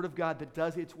 It's the Word of God that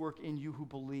does its work in you who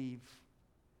believe.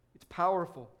 It's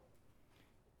powerful.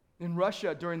 In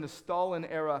Russia, during the Stalin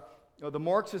era, the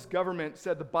Marxist government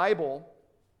said the Bible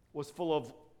was full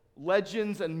of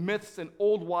legends and myths and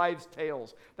old wives'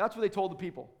 tales. That's what they told the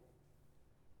people.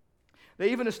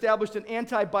 They even established an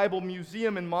anti-Bible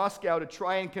museum in Moscow to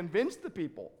try and convince the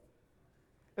people.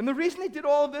 And the reason they did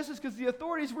all of this is because the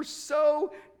authorities were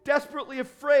so desperately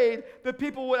afraid that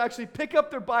people would actually pick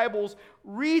up their Bibles,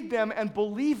 read them, and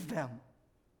believe them.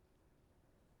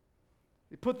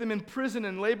 They put them in prison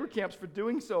and labor camps for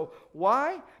doing so.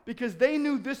 Why? Because they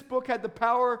knew this book had the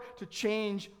power to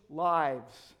change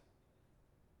lives.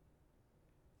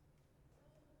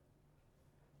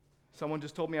 Someone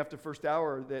just told me after first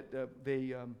hour that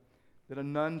that a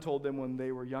nun told them when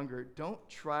they were younger, don't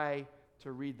try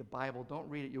to read the Bible. Don't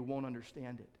read it. You won't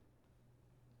understand it.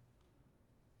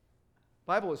 The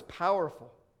Bible is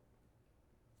powerful.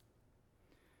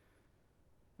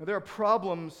 Now, there are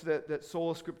problems that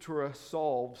Sola Scriptura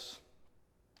solves.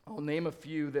 I'll name a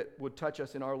few that would touch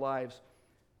us in our lives.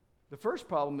 The first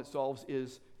problem it solves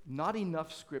is not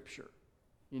enough Scripture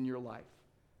in your life.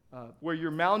 Where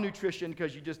you're malnutrition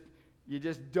because you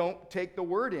just don't take the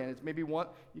word in. It's maybe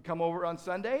you come over on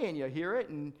Sunday and you hear it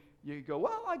and you go,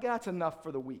 well, I got enough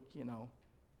for the week, you know.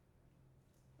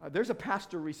 There's a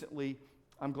pastor recently,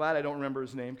 I'm glad I don't remember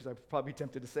his name because I'm probably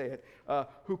tempted to say it,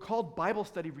 who called Bible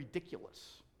study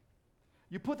ridiculous.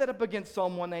 You put that up against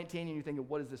Psalm 119 and you're thinking,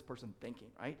 what is this person thinking,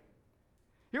 right?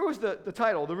 Here was the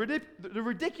title, the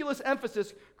ridiculous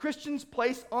emphasis Christians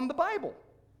place on the Bible.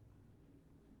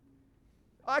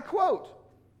 I quote,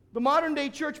 "The modern-day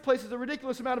church places a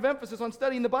ridiculous amount of emphasis on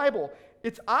studying the Bible.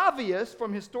 It's obvious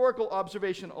from historical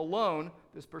observation alone,"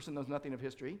 this person knows nothing of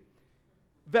history,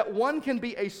 "that one can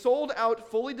be a sold-out,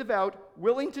 fully devout,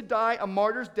 willing to die a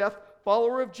martyr's death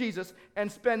follower of Jesus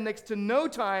and spend next to no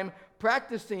time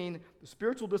practicing the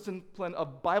spiritual discipline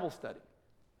of Bible study."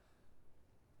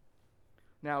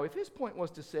 Now, if his point was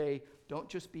to say, don't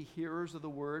just be hearers of the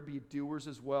word, be doers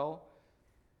as well,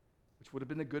 which would have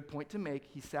been a good point to make,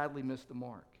 he sadly missed the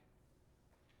mark.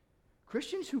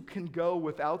 Christians who can go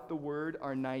without the word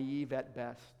are naive at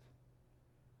best.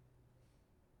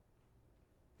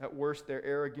 At worst, they're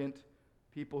arrogant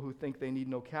people who think they need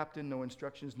no captain, no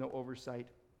instructions, no oversight.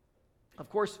 Of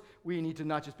course, we need to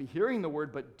not just be hearing the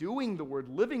word, but doing the word,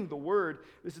 living the word.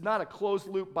 This is not a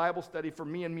closed-loop Bible study for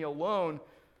me and me alone.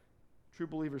 True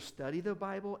believers study the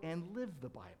Bible and live the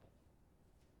Bible.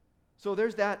 So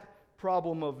there's that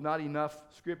problem of not enough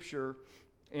Scripture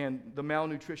and the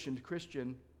malnutritioned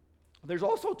Christian. There's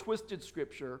also twisted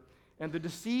Scripture and the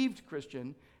deceived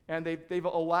Christian, and they've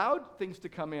allowed things to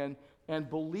come in and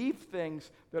believe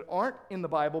things that aren't in the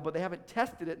Bible, but they haven't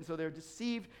tested it, and so they're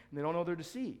deceived, and they don't know they're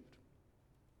deceived.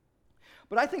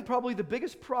 But I think probably the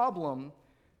biggest problem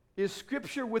is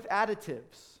Scripture with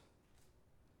additives.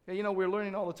 Okay, you know, we're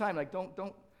learning all the time, like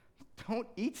don't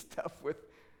eat stuff with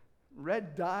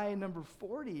red dye number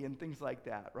 40 and things like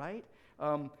that, right?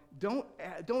 Don't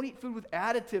eat food with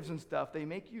additives and stuff. They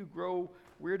make you grow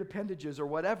weird appendages or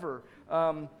whatever.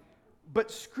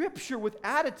 But Scripture with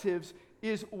additives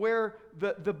is where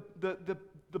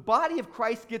the body of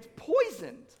Christ gets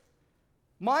poisoned.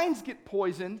 Minds get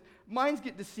poisoned. Minds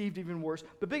get deceived even worse.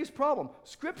 The biggest problem,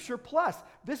 Scripture plus.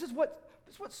 This is what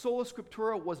Sola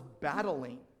Scriptura was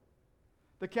battling.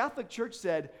 The Catholic Church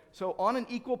said, so on an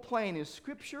equal plane is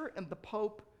Scripture and the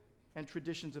Pope and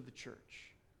traditions of the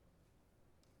Church.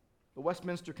 The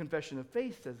Westminster Confession of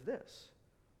Faith says this: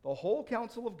 the whole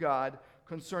counsel of God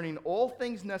concerning all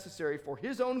things necessary for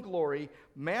his own glory,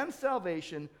 man's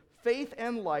salvation, faith,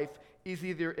 and life is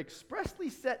either expressly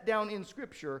set down in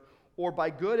Scripture or by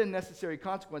good and necessary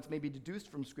consequence may be deduced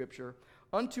from Scripture,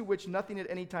 unto which nothing at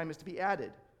any time is to be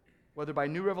added, whether by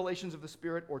new revelations of the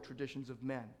Spirit or traditions of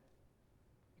men.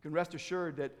 You can rest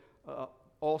assured that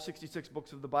all 66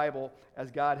 books of the Bible, as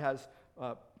God has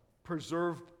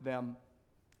preserved them,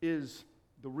 is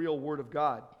the real Word of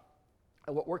God.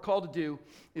 And what we're called to do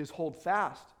is hold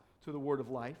fast to the Word of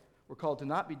life. We're called to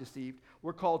not be deceived.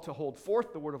 We're called to hold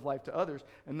forth the Word of life to others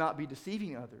and not be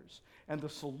deceiving others. And the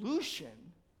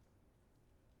solution,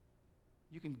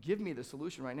 you can give me the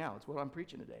solution right now. It's what I'm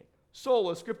preaching today.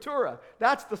 Sola Scriptura.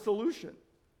 That's the solution.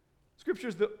 Scripture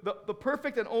is the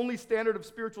perfect and only standard of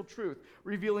spiritual truth,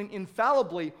 revealing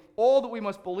infallibly all that we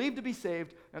must believe to be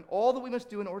saved and all that we must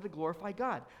do in order to glorify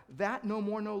God. That, no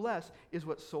more, no less, is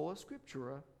what Sola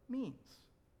Scriptura means.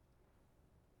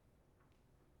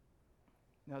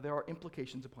 Now, there are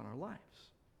implications upon our lives.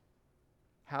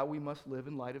 How we must live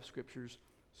in light of Scripture's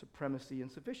supremacy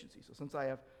and sufficiency. So since I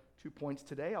have 2 points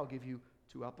today, I'll give you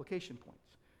 2 application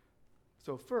points.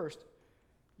 So first,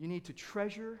 you need to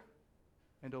treasure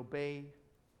and obey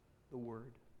the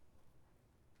Word.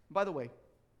 By the way,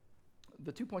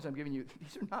 the 2 points I'm giving you,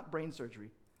 these are not brain surgery,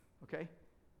 okay?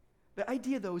 The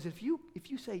idea, though, is if you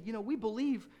say, you know, we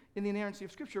believe in the inerrancy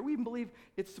of Scripture, we even believe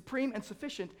it's supreme and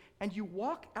sufficient, and you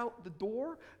walk out the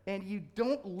door and you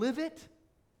don't live it,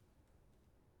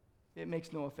 it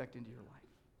makes no effect into your life.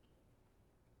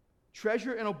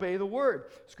 Treasure and obey the Word.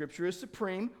 Scripture is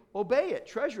supreme. Obey it.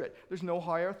 Treasure it. There's no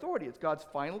higher authority. It's God's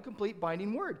final, complete,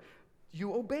 binding Word.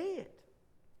 You obey it.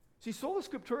 See, Sola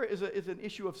Scriptura is an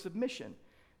issue of submission.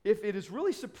 If it is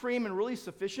really supreme and really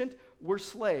sufficient, we're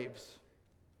slaves.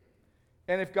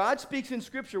 And if God speaks in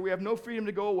Scripture, we have no freedom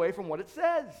to go away from what it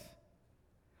says.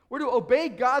 We're to obey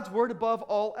God's Word above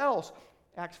all else.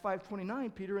 Acts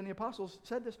 5:29, Peter and the apostles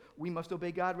said this: we must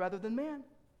obey God rather than man.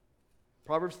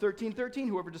 Proverbs 13:13,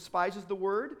 whoever despises the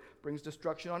Word brings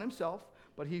destruction on himself,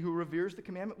 but he who reveres the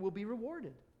commandment will be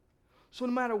rewarded. So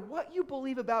no matter what you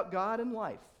believe about God and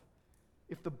life,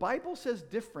 if the Bible says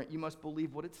different, you must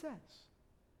believe what it says.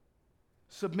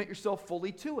 Submit yourself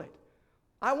fully to it.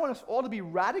 I want us all to be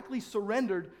radically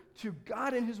surrendered to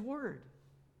God and His Word.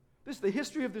 This is the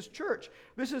history of this church.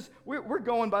 We're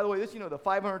going, by the way, this, you know, the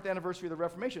 500th anniversary of the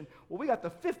Reformation. Well, we got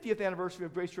the 50th anniversary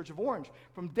of Grace Church of Orange.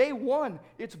 From day one,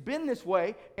 it's been this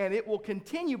way, and it will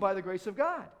continue by the grace of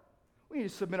God. We need to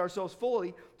submit ourselves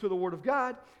fully to the Word of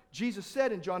God. Jesus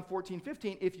said in John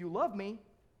 14:15, if you love me,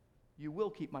 you will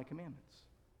keep my commandments.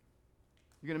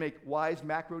 You're going to make wise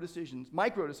micro decisions,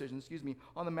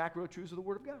 on the macro truths of the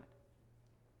Word of God.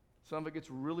 Some of it gets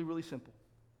really, really simple.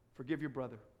 Forgive your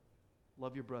brother.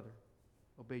 Love your brother.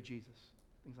 Obey Jesus.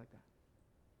 Things like that.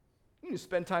 You need to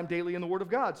spend time daily in the Word of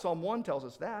God. Psalm 1 tells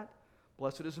us that.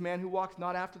 Blessed is the man who walks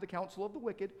not after the counsel of the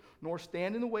wicked, nor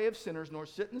stand in the way of sinners, nor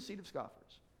sit in the seat of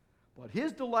scoffers. But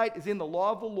his delight is in the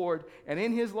law of the Lord, and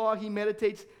in his law he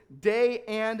meditates day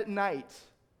and night.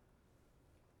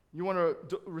 You want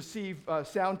to receive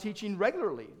sound teaching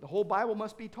regularly. The whole Bible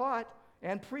must be taught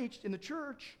and preached in the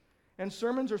church. And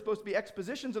sermons are supposed to be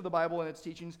expositions of the Bible and its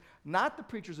teachings, not the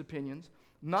preacher's opinions,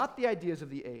 not the ideas of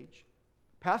the age.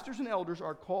 Pastors and elders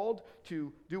are called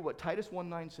to do what Titus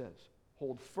 1:9 says.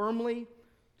 Hold firmly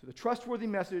to the trustworthy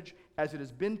message as it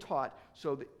has been taught,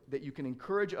 so that you can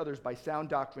encourage others by sound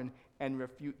doctrine and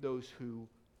refute those who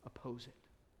oppose it.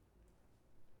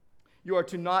 You are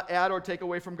to not add or take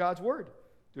away from God's word.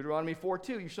 Deuteronomy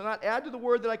 4:2, you shall not add to the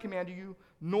word that I command you,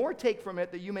 nor take from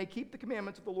it, that you may keep the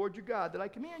commandments of the Lord your God that I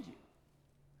command you.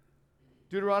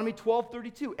 Deuteronomy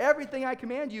 12:32, everything I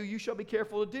command you, you shall be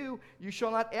careful to do. You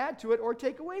shall not add to it or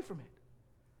take away from it.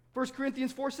 1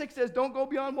 Corinthians 4:6 says, don't go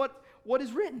beyond what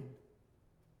is written.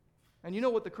 And you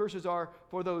know what the curses are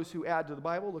for those who add to the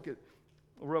Bible. Look at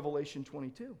Revelation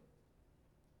 22.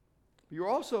 But you're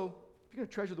also, if you're going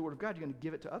to treasure the word of God, you're going to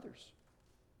give it to others.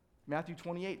 Matthew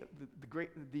 28,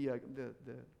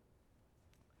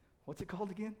 what's it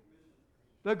called again?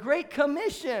 The Great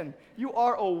Commission. You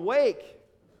are awake.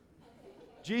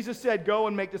 Jesus said, go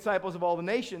and make disciples of all the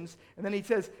nations. And then he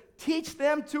says, teach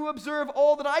them to observe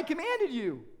all that I commanded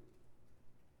you.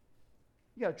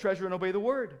 You got to treasure and obey the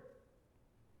word.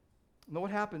 And then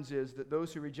what happens is that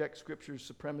those who reject Scripture's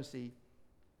supremacy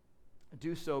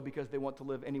do so because they want to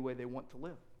live any way they want to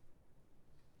live.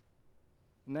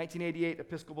 In 1988,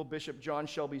 Episcopal Bishop John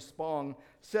Shelby Spong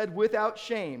said without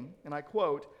shame, and I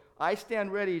quote, I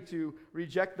stand ready to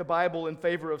reject the Bible in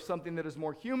favor of something that is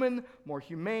more human, more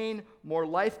humane, more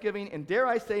life-giving, and dare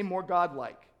I say, more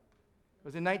godlike.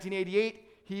 Because in 1988,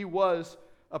 he was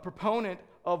a proponent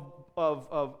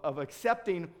of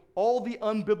accepting all the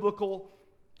unbiblical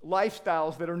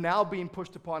lifestyles that are now being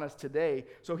pushed upon us today.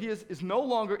 So he is no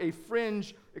longer a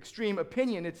fringe, extreme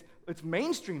opinion. It's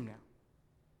mainstream now.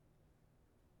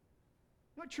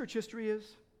 You know what church history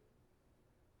is?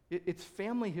 It's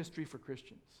family history for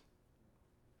Christians.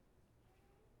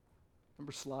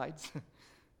 Remember slides?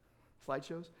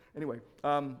 Slideshows? Anyway,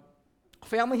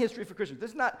 family history for Christians.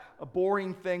 This is not a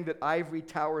boring thing that ivory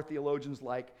tower theologians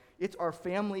like. It's our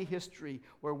family history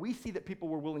where we see that people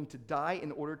were willing to die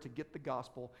in order to get the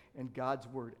gospel and God's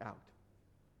word out.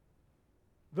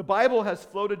 The Bible has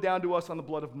floated down to us on the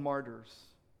blood of martyrs.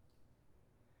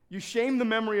 You shame the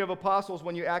memory of apostles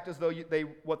when you act as though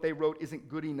what they wrote isn't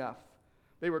good enough.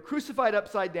 They were crucified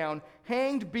upside down,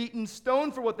 hanged, beaten,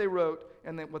 stoned for what they wrote,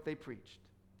 and then what they preached.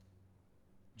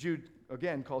 Jude,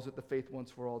 again, calls it the faith once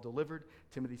for all delivered.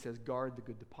 Timothy says, guard the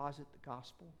good deposit, the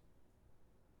gospel.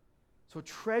 So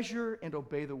treasure and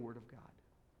obey the word of God.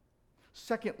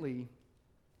 Secondly,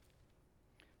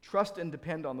 trust and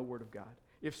depend on the word of God.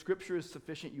 If Scripture is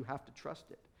sufficient, you have to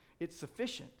trust it. It's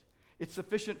sufficient. It's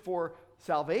sufficient for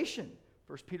salvation.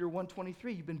 1 Peter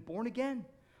 1:23, you've been born again,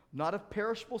 not of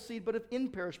perishable seed, but of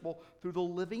imperishable, through the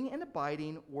living and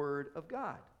abiding word of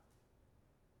God.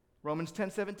 Romans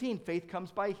 10:17, faith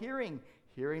comes by hearing,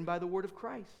 hearing by the word of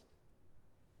Christ.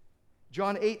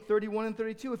 John 8:31 and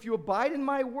 32, if you abide in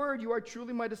my word, you are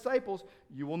truly my disciples.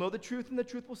 You will know the truth, and the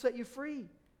truth will set you free.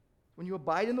 When you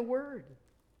abide in the word.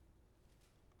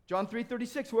 John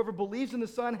 3:36, whoever believes in the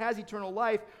Son has eternal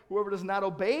life. Whoever does not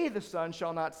obey the Son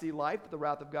shall not see life, but the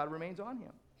wrath of God remains on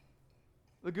him.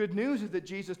 The good news is that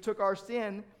Jesus took our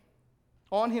sin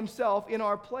on himself in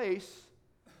our place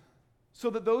so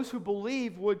that those who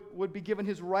believe would be given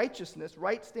his righteousness,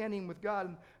 right standing with God,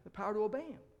 and the power to obey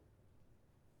him.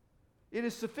 It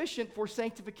is sufficient for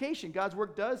sanctification. God's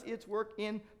work does its work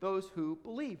in those who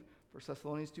believe. 1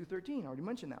 Thessalonians 2:13, I already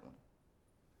mentioned that one.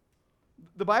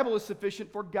 The Bible is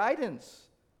sufficient for guidance.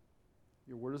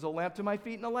 Your word is a lamp to my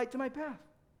feet and a light to my path.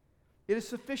 It is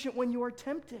sufficient when you are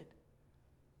tempted.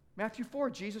 Matthew 4,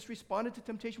 Jesus responded to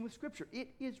temptation with Scripture. It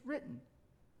is written.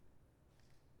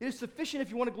 It is sufficient if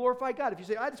you want to glorify God. If you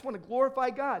say, I just want to glorify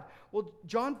God. Well,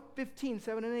 John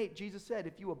 15:7 and 8, Jesus said,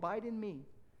 if you abide in me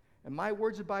and my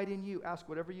words abide in you, ask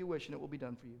whatever you wish and it will be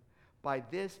done for you. By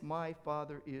this my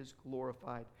Father is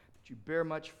glorified, that you bear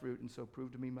much fruit and so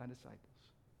prove to me my disciples.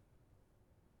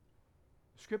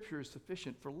 Scripture is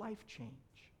sufficient for life change.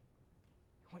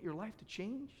 You want your life to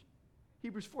change?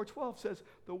 Hebrews 4:12 says,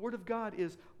 the word of God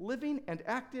is living and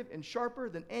active and sharper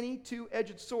than any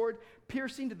two-edged sword,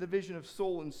 piercing to the division of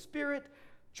soul and spirit,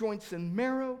 joints and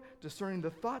marrow, discerning the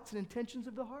thoughts and intentions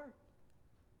of the heart.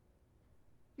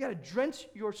 You got to drench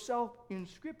yourself in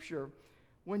Scripture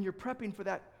when you're prepping for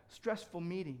that stressful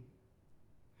meeting.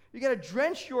 You got to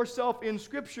drench yourself in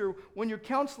Scripture when you're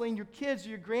counseling your kids or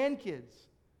your grandkids.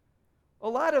 A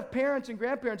lot of parents and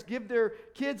grandparents give their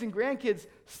kids and grandkids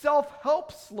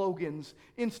self-help slogans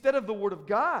instead of the Word of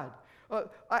God.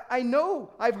 I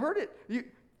know, I've heard it.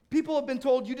 People have been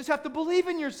told you just have to believe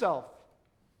in yourself.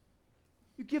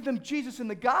 You give them Jesus and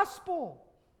the gospel.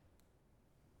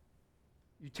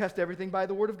 You test everything by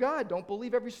the Word of God. Don't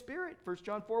believe every spirit, 1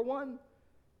 John 4:1.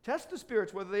 Test the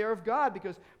spirits, whether they are of God,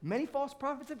 because many false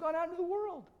prophets have gone out into the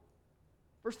world.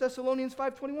 1 Thessalonians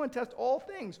 5:21, test all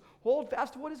things. Hold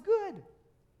fast to what is good.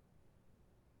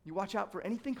 You watch out for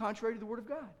anything contrary to the Word of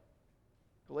God.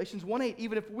 Galatians 1:8,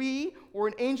 even if we or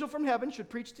an angel from heaven should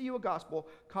preach to you a gospel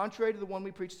contrary to the one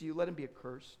we preach to you, let him be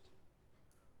accursed.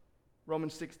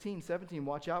 Romans 16:17,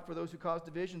 watch out for those who cause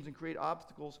divisions and create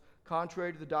obstacles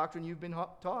contrary to the doctrine you've been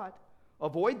taught.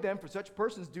 Avoid them, for such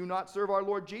persons do not serve our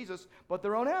Lord Jesus, but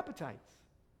their own appetites.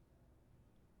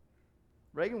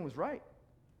 Reagan was right.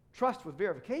 Trust with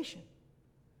verification.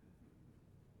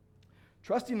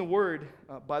 Trusting the Word,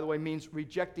 by the way, means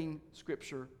rejecting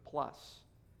Scripture plus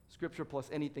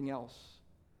anything else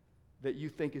that you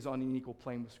think is on an equal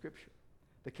plane with Scripture.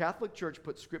 The Catholic Church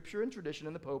puts Scripture and tradition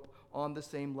and the Pope on the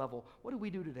same level. What do we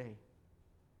do today?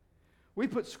 We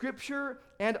put Scripture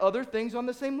and other things on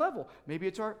the same level. Maybe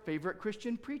it's our favorite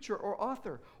Christian preacher or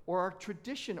author, or our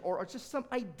tradition, or just some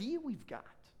idea we've got.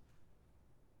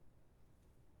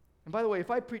 And by the way, if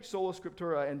I preach Sola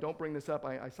Scriptura and don't bring this up,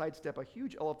 I sidestep a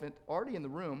huge elephant already in the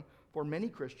room for many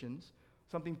Christians,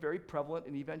 something very prevalent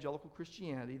in evangelical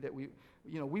Christianity, that we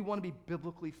want to be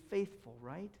biblically faithful,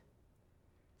 right?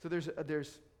 So there's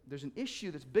an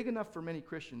issue that's big enough for many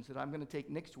Christians that I'm going to take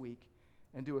next week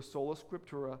and do a Sola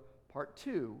Scriptura Part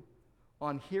 2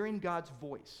 on hearing God's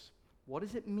voice. What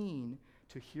does it mean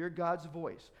to hear God's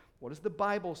voice? What does the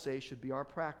Bible say should be our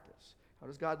practice? How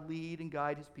does God lead and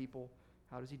guide his people?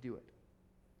 How does he do it?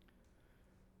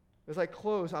 As I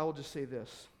close, I will just say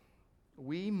this.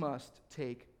 We must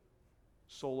take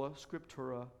Sola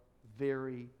Scriptura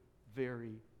very,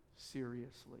 very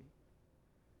seriously.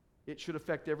 It should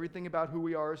affect everything about who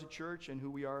we are as a church and who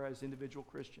we are as individual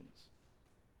Christians.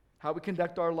 How we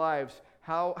conduct our lives,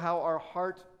 how our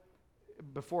heart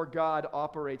before God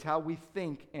operates, how we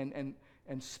think and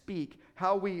speak,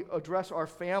 how we address our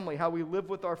family, how we live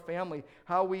with our family,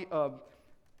 how we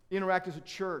interact as a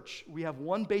church. We have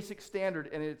one basic standard,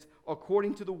 and it's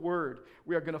according to the Word.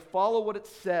 We are going to follow what it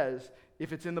says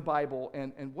if it's in the Bible,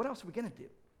 and what else are we going to do?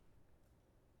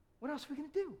 What else are we going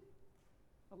to do?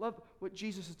 I love what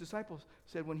Jesus' disciples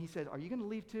said when he said, are you going to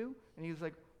leave too? And he was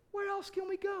like, where else can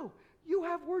we go? You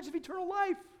have words of eternal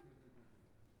life.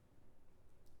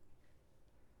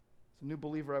 As a new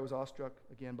believer, I was awestruck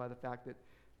again by the fact that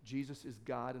Jesus is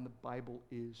God and the Bible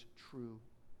is true.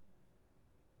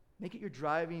 Make it your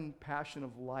driving passion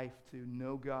of life to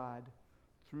know God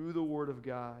through the Word of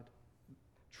God,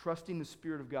 trusting the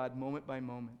Spirit of God moment by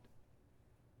moment.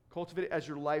 Cultivate it as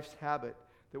your life's habit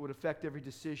that would affect every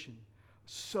decision.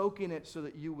 Soak in it so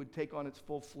that you would take on its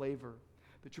full flavor,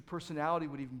 that your personality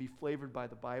would even be flavored by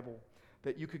the Bible,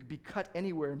 that you could be cut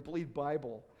anywhere and bleed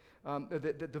Bible.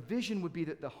 That the vision would be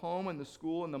that the home and the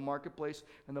school and the marketplace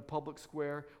and the public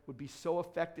square would be so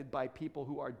affected by people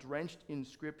who are drenched in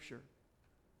Scripture.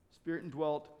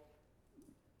 Spirit-indwelt,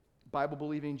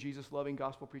 Bible-believing, Jesus-loving,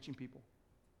 gospel-preaching people.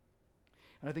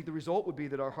 And I think the result would be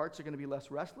that our hearts are going to be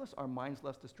less restless, our minds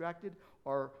less distracted,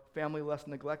 our family less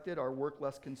neglected, our work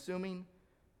less consuming,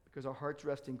 because our hearts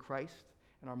rest in Christ,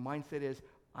 and our mindset is,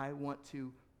 I want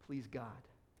to please God.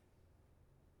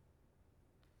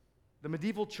 The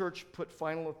medieval church put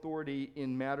final authority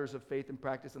in matters of faith and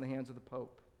practice in the hands of the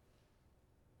Pope.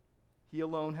 He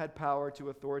alone had power to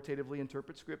authoritatively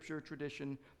interpret Scripture,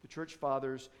 tradition, the church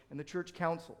fathers, and the church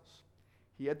councils.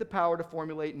 He had the power to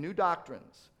formulate new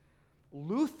doctrines.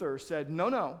 Luther said,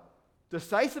 no,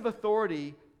 decisive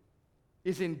authority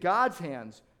is in God's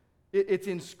hands. It's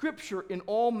in Scripture in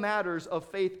all matters of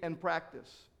faith and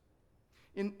practice.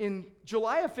 In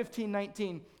July of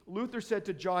 1519, Luther said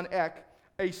to John Eck,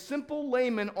 a simple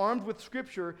layman armed with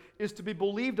Scripture is to be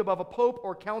believed above a pope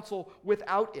or council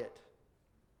without it.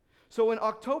 So in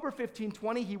October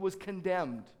 1520, he was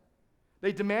condemned.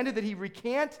 They demanded that he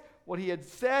recant what he had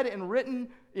said and written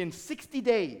in 60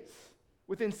 days,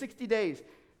 within 60 days.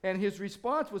 And his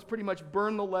response was pretty much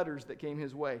burn the letters that came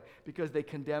his way because they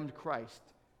condemned Christ.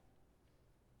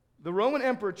 The Roman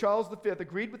Emperor Charles V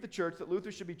agreed with the church that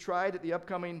Luther should be tried at the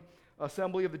upcoming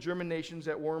assembly of the German nations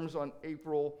at Worms in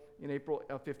April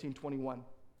of 1521.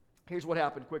 Here's what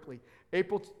happened quickly.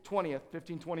 April 20th,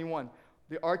 1521,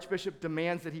 the archbishop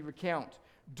demands that he recount.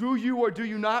 Do you or do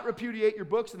you not repudiate your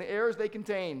books and the errors they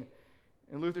contain?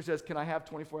 And Luther says, can I have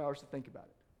 24 hours to think about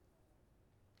it?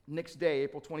 Next day,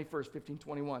 April 21st,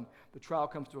 1521, the trial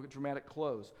comes to a dramatic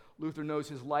close. Luther knows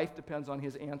his life depends on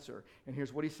his answer. And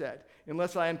here's what he said.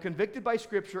 Unless I am convicted by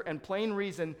Scripture and plain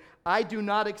reason, I do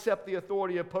not accept the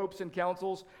authority of popes and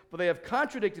councils, for they have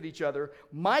contradicted each other.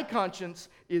 My conscience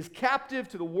is captive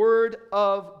to the word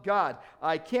of God.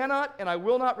 I cannot and I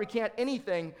will not recant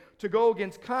anything. To go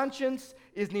against conscience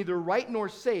is neither right nor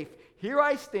safe. Here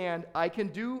I stand. I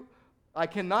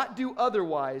cannot do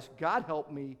otherwise. God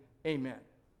help me. Amen.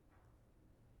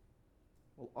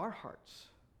 Well, our hearts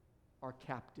are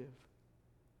captive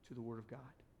to the Word of God.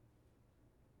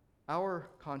 Our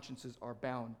consciences are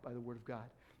bound by the Word of God.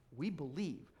 We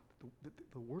believe that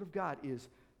the Word of God is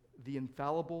the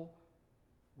infallible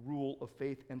rule of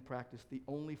faith and practice, the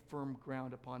only firm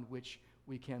ground upon which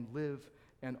we can live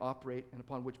and operate and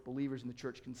upon which believers in the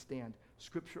church can stand.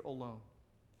 Scripture alone,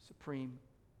 supreme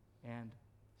and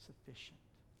sufficient.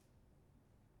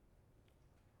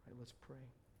 All right, let's pray.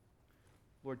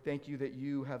 Lord, thank you that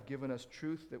you have given us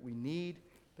truth that we need.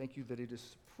 Thank you that it is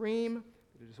supreme,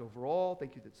 that it is overall.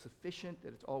 Thank you that it's sufficient,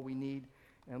 that it's all we need.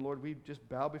 And Lord, we just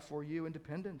bow before you in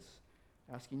dependence,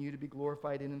 asking you to be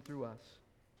glorified in and through us.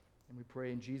 And we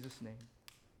pray in Jesus' name.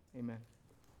 Amen.